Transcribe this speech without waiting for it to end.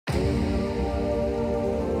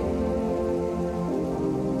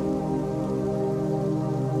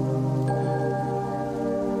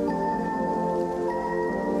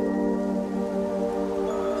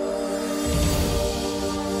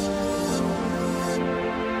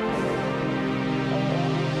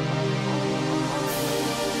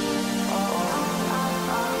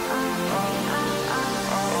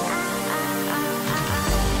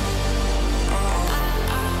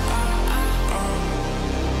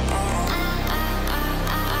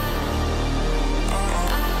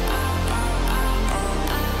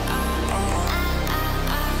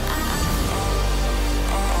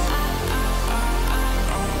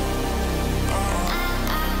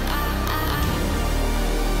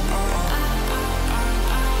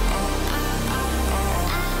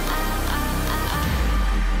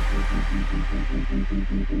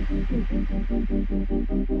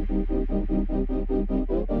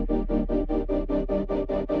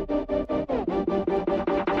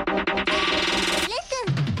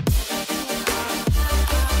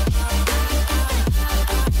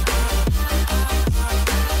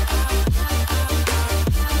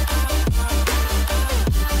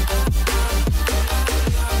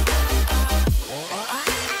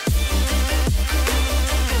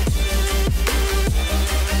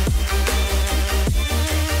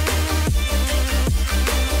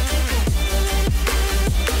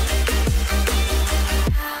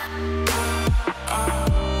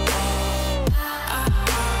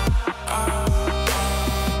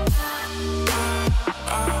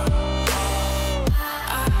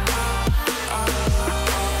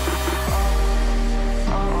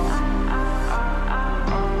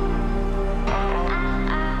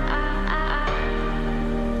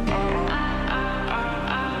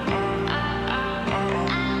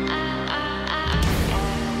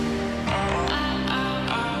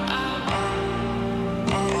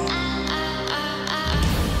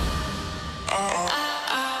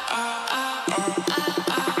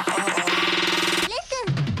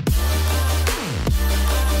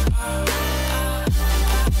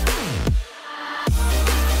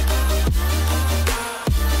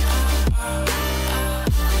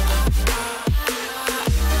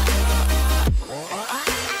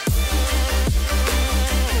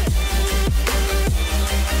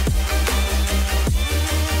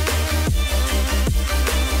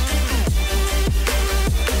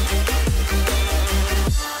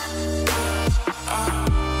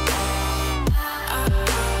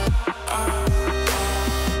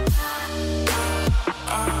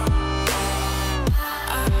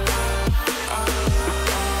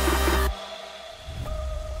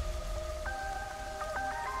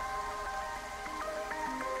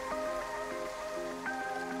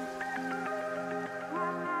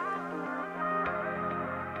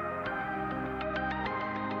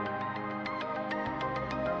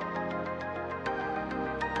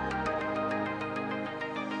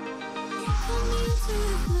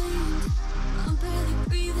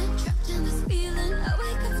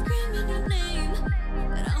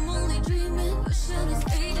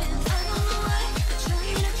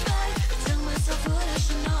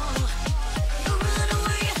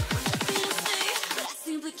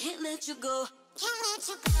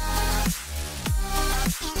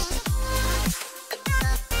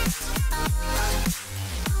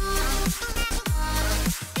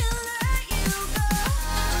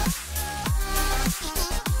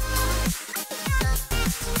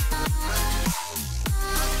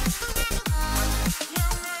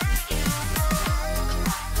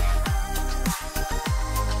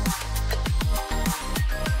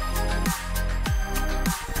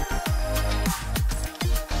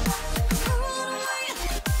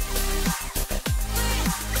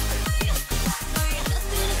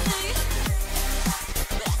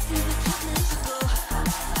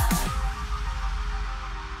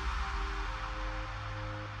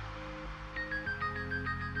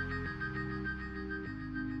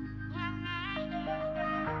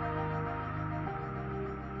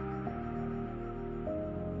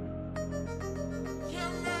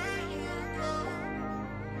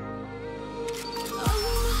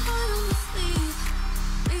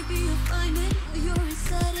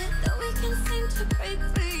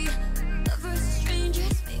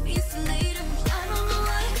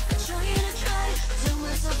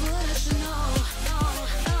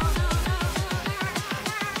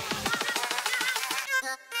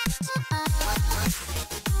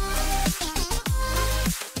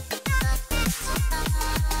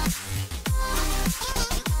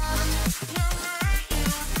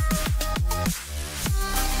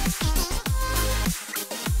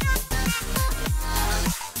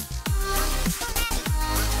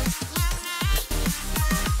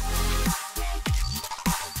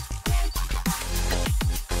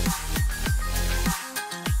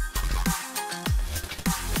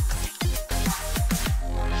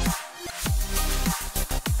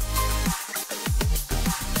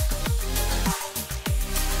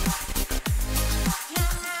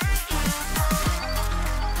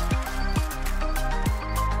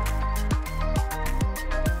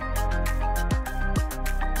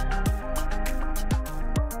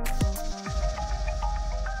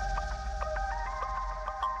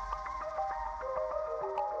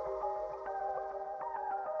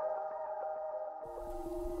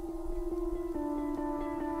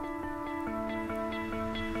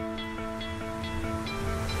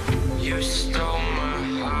You stole my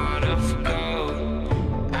heart of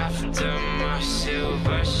gold after my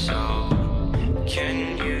silver soul.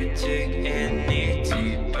 Can you dig any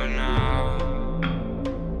deeper now?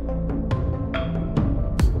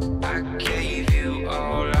 I gave you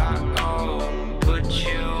all I own, put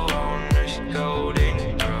you on this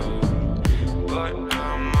golden throne, but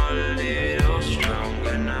I'm a little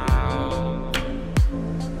stronger now.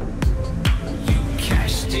 You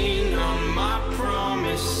cashed in on my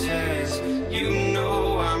promises, you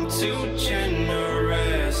know I'm too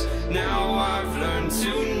generous. Now I've learned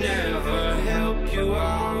to never help you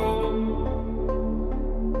out,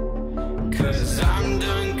 'cause I'm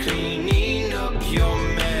done cleaning up your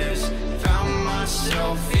mess. Found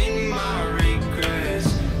myself in my regrets.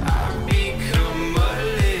 I've become a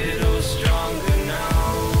little stronger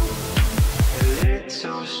now, a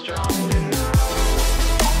little stronger now.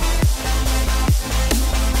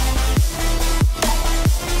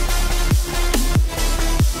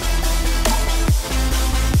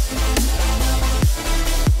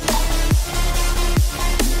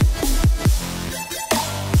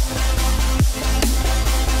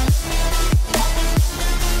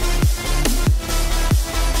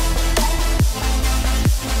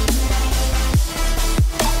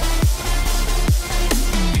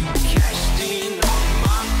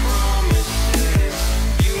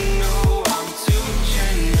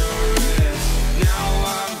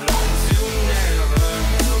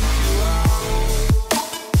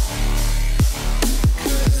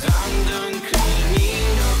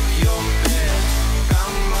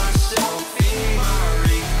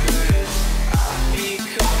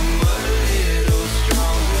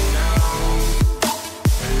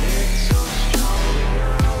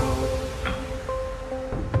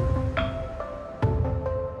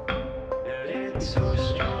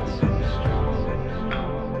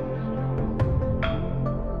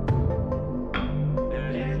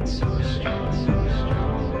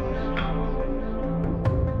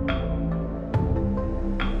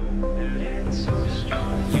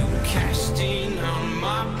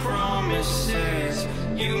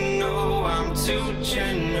 You know I'm too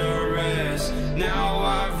generous. Now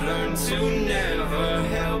I've learned to never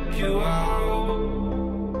help you out,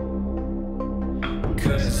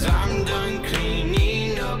 'cause I'm done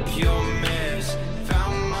cleaning up your mess.